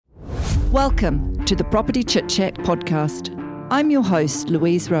Welcome to the Property Chit Chat podcast. I'm your host,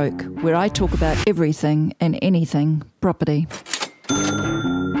 Louise Roke, where I talk about everything and anything property.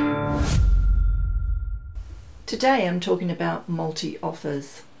 Today I'm talking about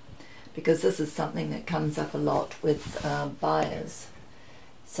multi-offers because this is something that comes up a lot with buyers.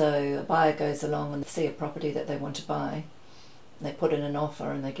 So a buyer goes along and see a property that they want to buy. They put in an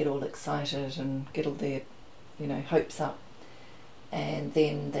offer and they get all excited and get all their hopes up. And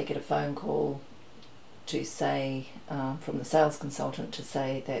then they get a phone call to say, from the sales consultant to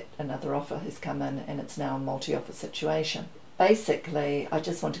say that another offer has come in and it's now a multi-offer situation. Basically, I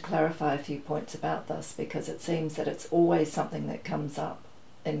just want to clarify a few points about this because it seems that it's always something that comes up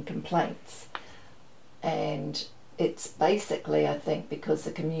in complaints. And it's basically, I think, because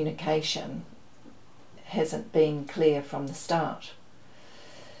the communication hasn't been clear from the start.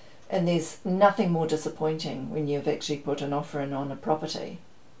 And there's nothing more disappointing when you've actually put an offer in on a property.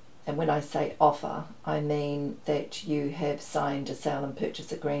 And when I say offer, I mean that you have signed a sale and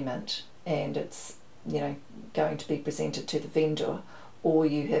purchase agreement and it's, going to be presented to the vendor, or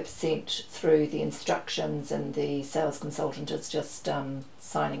you have sent through the instructions and the sales consultant is just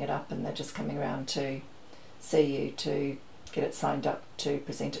signing it up and they're just coming around to see you to get it signed up to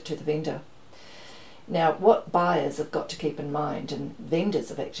present it to the vendor. Now, what buyers have got to keep in mind, and vendors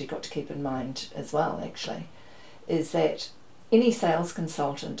have actually got to keep in mind as well, actually, is that any sales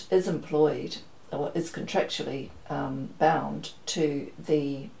consultant is employed or is contractually bound to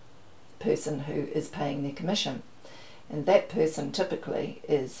the person who is paying their commission. And that person typically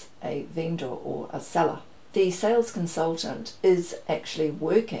is a vendor or a seller. The sales consultant is actually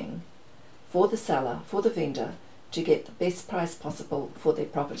working for the seller, for the vendor, to get the best price possible for their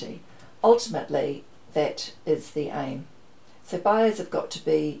property. Ultimately, that is the aim. So buyers have got to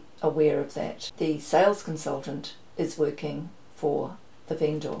be aware of that. The sales consultant is working for the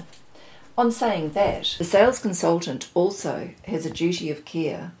vendor. On saying that, the sales consultant also has a duty of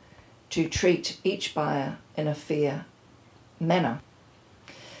care to treat each buyer in a fair manner.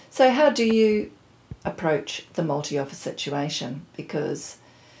 So how do you approach the multi-offer situation? Because,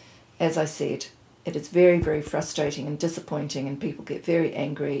 as I said, it is very, very frustrating and disappointing and people get very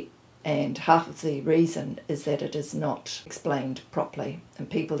angry, and half of the reason is that it is not explained properly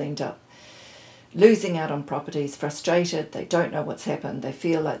and people end up losing out on properties, frustrated, they don't know what's happened, they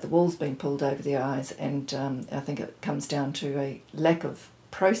feel like the wool's been pulled over their eyes, and I think it comes down to a lack of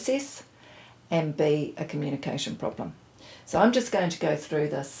process and B, a communication problem. So I'm just going to go through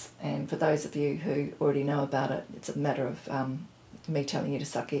this, and for those of you who already know about it, it's a matter of me telling you to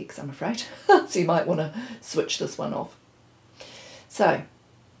suck eggs, I'm afraid. So you might want to switch this one off. So,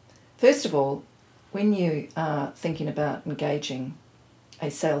 first of all, when you are thinking about engaging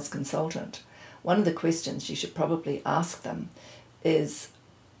a sales consultant, one of the questions you should probably ask them is,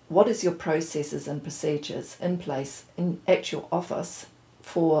 what is your processes and procedures in place at your office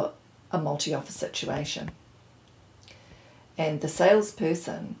for a multi-offer situation? And the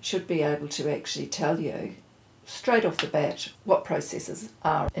salesperson should be able to actually tell you straight off the bat what processes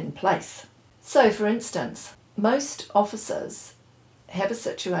are in place. So, for instance, most offices have a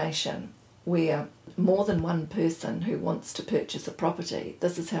situation where more than one person who wants to purchase a property,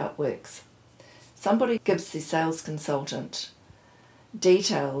 this is how it works. Somebody gives the sales consultant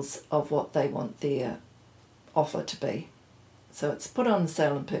details of what they want their offer to be. So it's put on the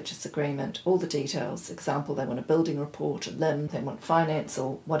sale and purchase agreement, all the details. Example, they want a building report, a LIM, they want finance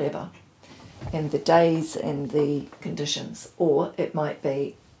or whatever, and the days and the conditions. Or it might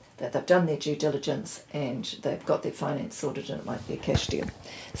be that they've done their due diligence and they've got their finance sorted and it might be a cash deal.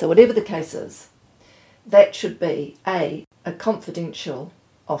 So whatever the case is, that should be a confidential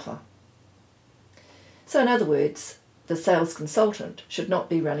offer. So in other words, the sales consultant should not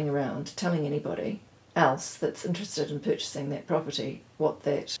be running around telling anybody else that's interested in purchasing that property what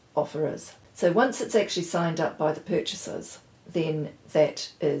that offer is. So once it's actually signed up by the purchasers, then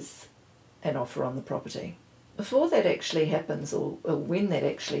that is an offer on the property. Before that actually happens, or when that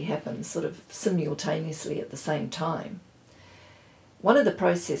actually happens, sort of simultaneously at the same time, one of the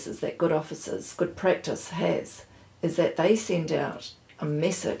processes that good officers, good practice has, is that they send out a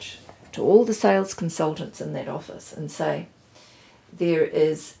message to all the sales consultants in that office and say, there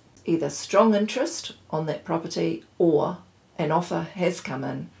is either strong interest on that property or an offer has come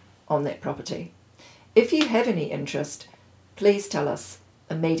in on that property. If you have any interest, please tell us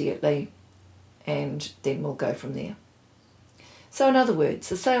immediately and then we'll go from there. So in other words,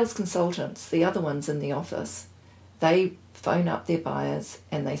 the sales consultants, the other ones in the office, they phone up their buyers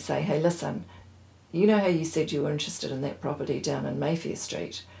and they say, hey, listen, you know how you said you were interested in that property down in Mayfair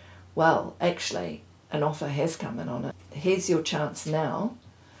Street? Well, actually, an offer has come in on it. Here's your chance now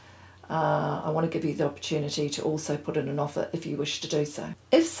I want to give you the opportunity to also put in an offer if you wish to do so.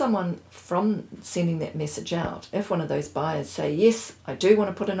 If someone from sending that message out, if one of those buyers say, yes, I do want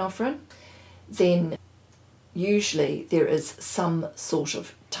to put an offer in, then usually there is some sort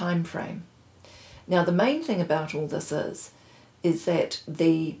of time frame. Now, the main thing about all this is that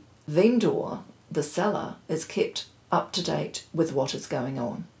the vendor, the seller, is kept up to date with what is going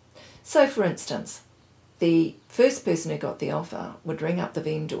on. So, for instance, the first person who got the offer would ring up the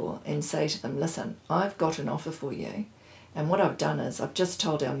vendor and say to them, listen, I've got an offer for you, and what I've done is I've just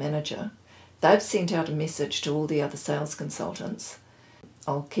told our manager, they've sent out a message to all the other sales consultants,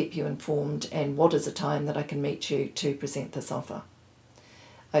 I'll keep you informed, and what is a time that I can meet you to present this offer.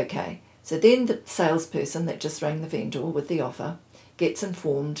 Okay, so then the salesperson that just rang the vendor with the offer gets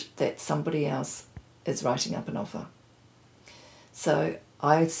informed that somebody else is writing up an offer. So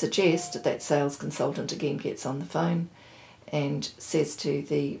I suggest that sales consultant again gets on the phone and says to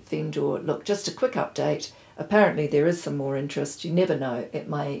the vendor, look, just a quick update. Apparently there is some more interest. You never know, it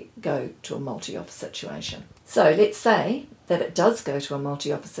may go to a multi-offer situation. So let's say that it does go to a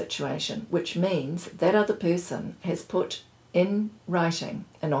multi-offer situation, which means that other person has put in writing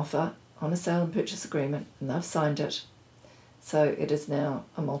an offer on a sale and purchase agreement and they've signed it. So it is now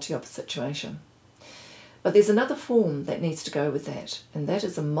a multi-offer situation. But there's another form that needs to go with that, and that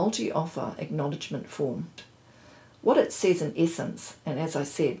is a multi-offer acknowledgement form. What it says in essence, and as I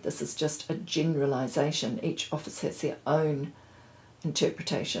said, this is just a generalisation, each office has their own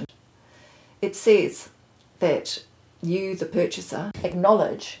interpretation. It says that you, the purchaser,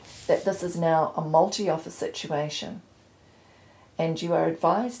 acknowledge that this is now a multi-offer situation, and you are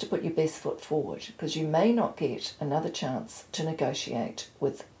advised to put your best foot forward because you may not get another chance to negotiate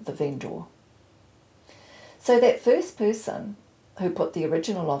with the vendor. So that first person who put the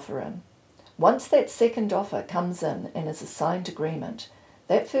original offer in, once that second offer comes in and is a signed agreement,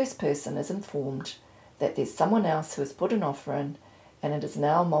 that first person is informed that there's someone else who has put an offer in and it is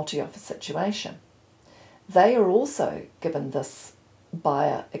now a multi-offer situation. They are also given this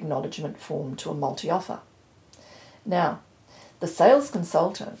buyer acknowledgement form to a multi-offer. Now, the sales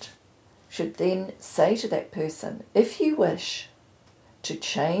consultant should then say to that person, if you wish to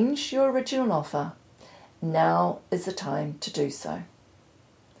change your original offer, now is the time to do so.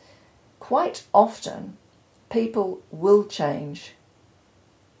 Quite often, people will change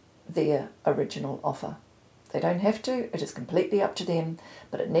their original offer. They don't have to, it is completely up to them,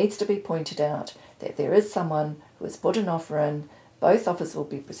 but it needs to be pointed out that there is someone who has put an offer in, both offers will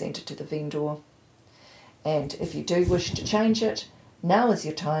be presented to the vendor, and if you do wish to change it, now is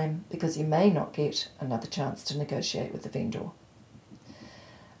your time because you may not get another chance to negotiate with the vendor.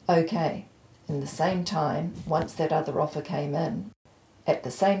 Okay. In the same time, once that other offer came in, at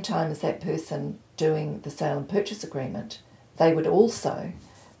the same time as that person doing the sale and purchase agreement, they would also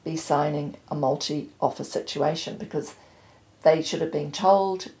be signing a multi-offer situation because they should have been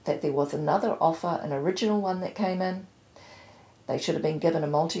told that there was another offer, an original one that came in. They should have been given a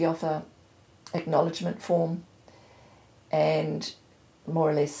multi-offer acknowledgement form and more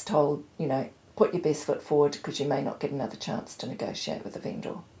or less told, put your best foot forward because you may not get another chance to negotiate with the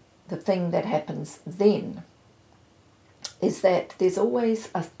vendor. The thing that happens then is that there's always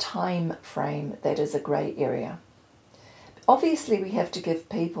a time frame that is a grey area. Obviously, we have to give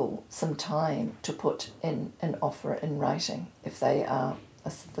people some time to put in an offer in writing if they are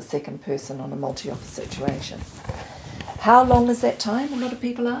the second person on a multi-offer situation. How long is that time, a lot of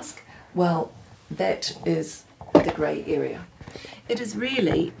people ask? Well, that is the grey area. It is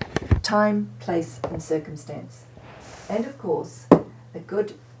really time, place and circumstance. And of course, a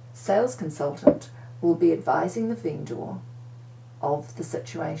good sales consultant will be advising the vendor of the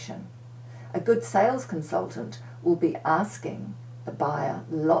situation. A good sales consultant will be asking the buyer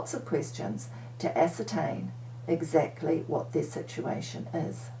lots of questions to ascertain exactly what their situation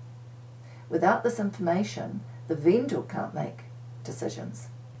is. Without this information, the vendor can't make decisions.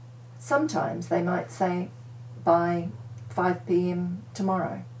 Sometimes they might say by 5 p.m.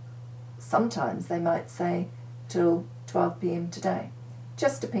 tomorrow. Sometimes they might say till 12 p.m. today.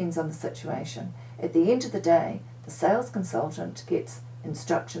 Just depends on the situation. At the end of the day, the sales consultant gets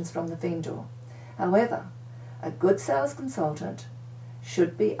instructions from the vendor. However, a good sales consultant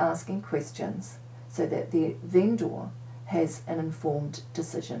should be asking questions so that the vendor has an informed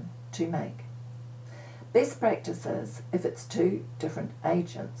decision to make. Best practice is, if it's two different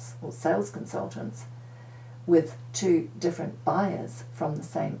agents or sales consultants with two different buyers from the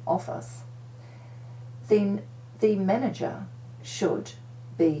same office, then the manager should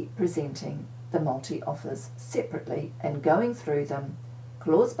be presenting the multi-offers separately and going through them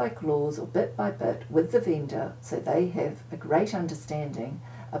clause by clause or bit by bit with the vendor so they have a great understanding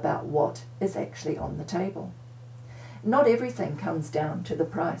about what is actually on the table. Not everything comes down to the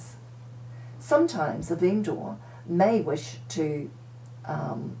price. Sometimes the vendor may wish to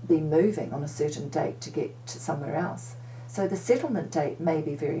be moving on a certain date to get to somewhere else. So the settlement date may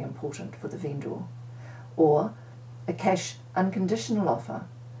be very important for the vendor. Or a cash unconditional offer,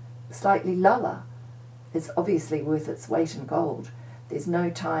 slightly lower, is obviously worth its weight in gold. There's no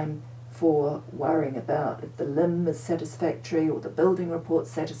time for worrying about if the limb is satisfactory or the building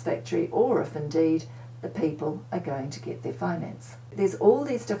report's satisfactory, or if indeed the people are going to get their finance. There's all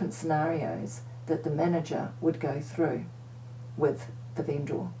these different scenarios that the manager would go through with the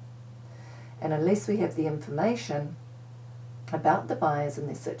vendor. And unless we have the information about the buyers and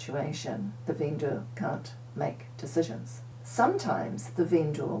their situation, the vendor can't make decisions. Sometimes the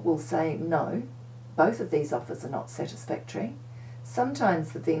vendor will say, no, both of these offers are not satisfactory.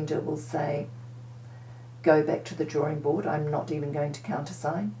 Sometimes the vendor will say, go back to the drawing board, I'm not even going to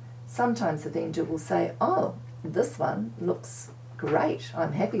countersign. Sometimes the vendor will say, oh, this one looks great,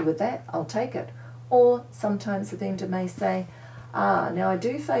 I'm happy with that, I'll take it. Or sometimes the vendor may say, now I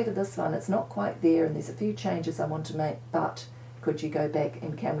do favour this one, it's not quite there and there's a few changes I want to make, but could you go back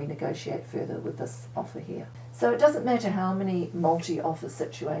and can we negotiate further with this offer here? So it doesn't matter how many multi-offer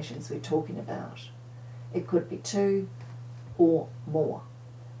situations we're talking about. It could be 2 or more.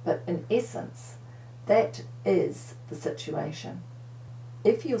 But in essence, that is the situation.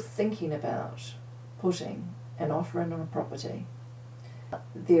 If you're thinking about putting an offer in on a property,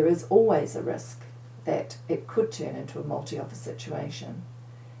 there is always a risk that it could turn into a multi-offer situation.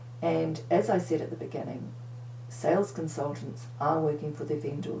 And as I said at the beginning, sales consultants are working for their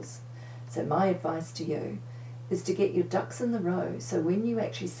vendors. So my advice to you is to get your ducks in the row, so when you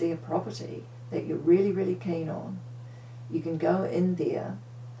actually see a property that you're really, really keen on, you can go in there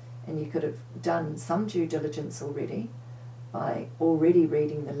and you could have done some due diligence already by already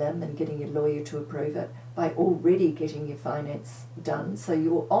reading the limb and getting your lawyer to approve it, by already getting your finance done so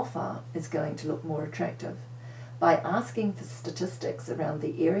your offer is going to look more attractive, by asking for statistics around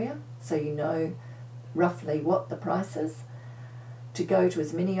the area so you know roughly what the price is, to go to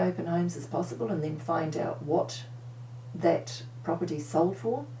as many open homes as possible and then find out what that property sold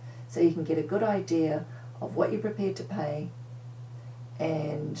for, so you can get a good idea of what you're prepared to pay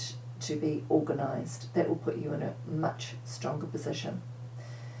and to be organised. That will put you in a much stronger position.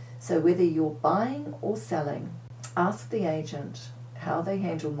 So whether you're buying or selling, ask the agent how they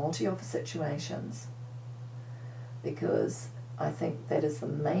handle multi-offer situations, because I think that is the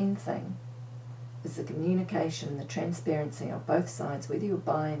main thing, is the communication and the transparency on both sides, whether you're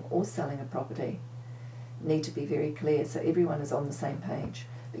buying or selling a property, need to be very clear so everyone is on the same page,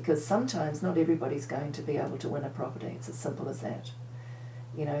 because sometimes not everybody's going to be able to win a property. It's as simple as that.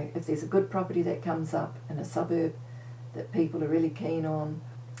 You know, if there's a good property that comes up in a suburb that people are really keen on,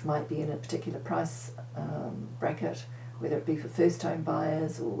 might be in a particular price bracket, whether it be for first home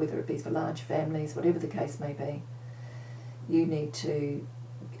buyers or whether it be for large families, whatever the case may be, you need to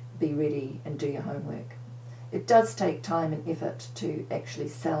be ready and do your homework. It does take time and effort to actually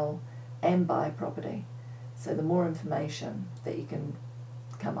sell and buy a property, so the more information that you can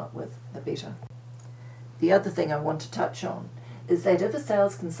come up with, the better. The other thing I want to touch on is that if a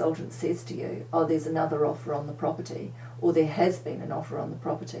sales consultant says to you, oh, there's another offer on the property, or there has been an offer on the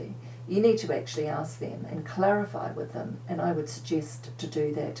property, you need to actually ask them and clarify with them, and I would suggest to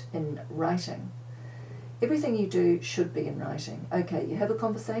do that in writing. Everything you do should be in writing. Okay, you have a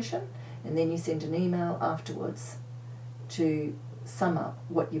conversation and then you send an email afterwards to sum up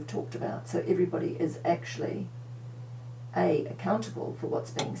what you've talked about, so everybody is actually A, accountable for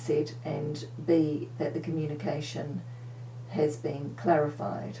what's being said, and B, that the communication has been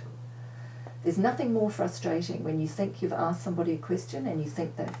clarified. There's nothing more frustrating when you think you've asked somebody a question and you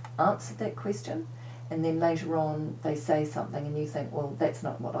think they've answered that question, and then later on they say something and you think, well, that's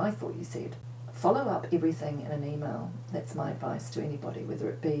not what I thought you said. Follow up everything in an email. That's my advice to anybody, whether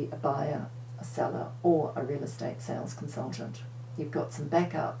it be a buyer, a seller, or a real estate sales consultant. You've got some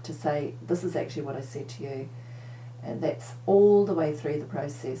backup to say, this is actually what I said to you, and that's all the way through the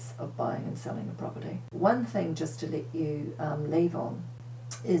process of buying and selling a property. One thing just to let you leave on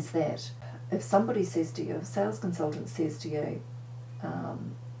is that if somebody says to you, a sales consultant says to you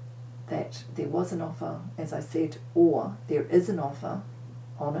that there was an offer, as I said, or there is an offer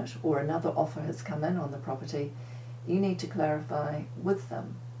on it, or another offer has come in on the property, you need to clarify with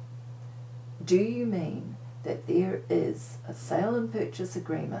them, do you mean that there is a sale and purchase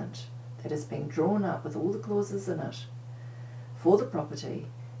agreement that has been drawn up with all the clauses in it for the property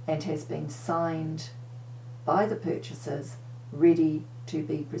and has been signed by the purchasers, ready to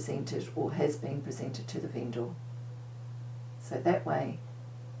be presented or has been presented to the vendor? So that way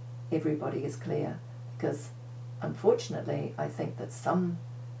everybody is clear, because unfortunately I think that some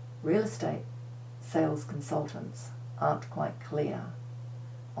real estate sales consultants aren't quite clear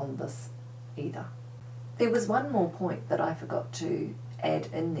on this either. There was one more point that I forgot to add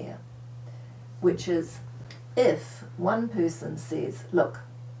in there, which is if one person says, look,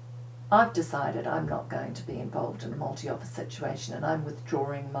 I've decided I'm not going to be involved in a multi-offer situation and I'm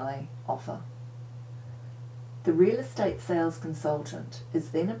withdrawing my offer, the real estate sales consultant is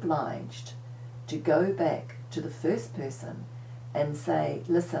then obliged to go back to the first person and say,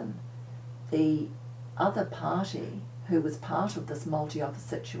 listen, the other party who was part of this multi-offer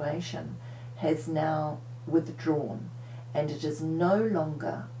situation has now withdrawn, and it is no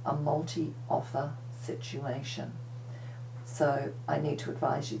longer a multi-offer situation. So I need to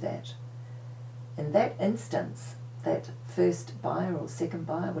advise you that. In that instance, that first buyer or second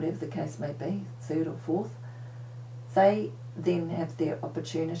buyer, whatever the case may be, third or fourth, they then have their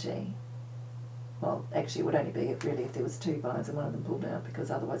opportunity. Well, actually it would only be really if there was two buyers and one of them pulled out, because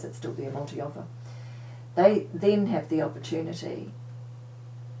otherwise it'd still be a multi-offer. They then have the opportunity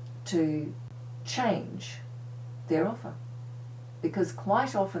to change their offer, because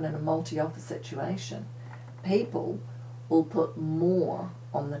quite often in a multi-offer situation, people will put more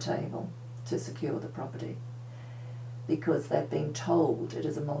on the table to secure the property because they've been told it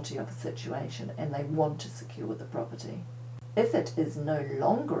is a multi-offer situation and they want to secure the property. If it is no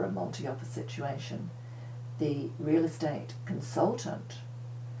longer a multi-offer situation, the real estate consultant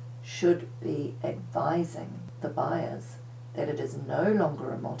should be advising the buyers that it is no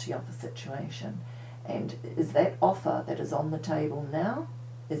longer a multi-offer situation, and is that offer that is on the table now,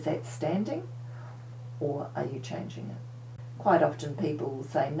 is that standing, or are you changing it? Quite often people will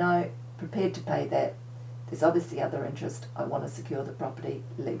say, no, prepared to pay that, there's obviously other interest, I want to secure the property,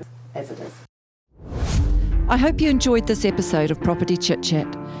 leave it as it is. I hope you enjoyed this episode of Property Chit Chat.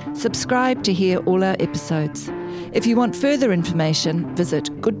 Subscribe to hear all our episodes. If you want further information, visit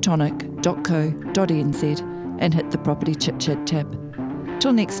goodtonic.co.nz and hit the Property Chit Chat tab.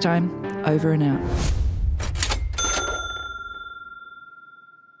 Till next time, over and out.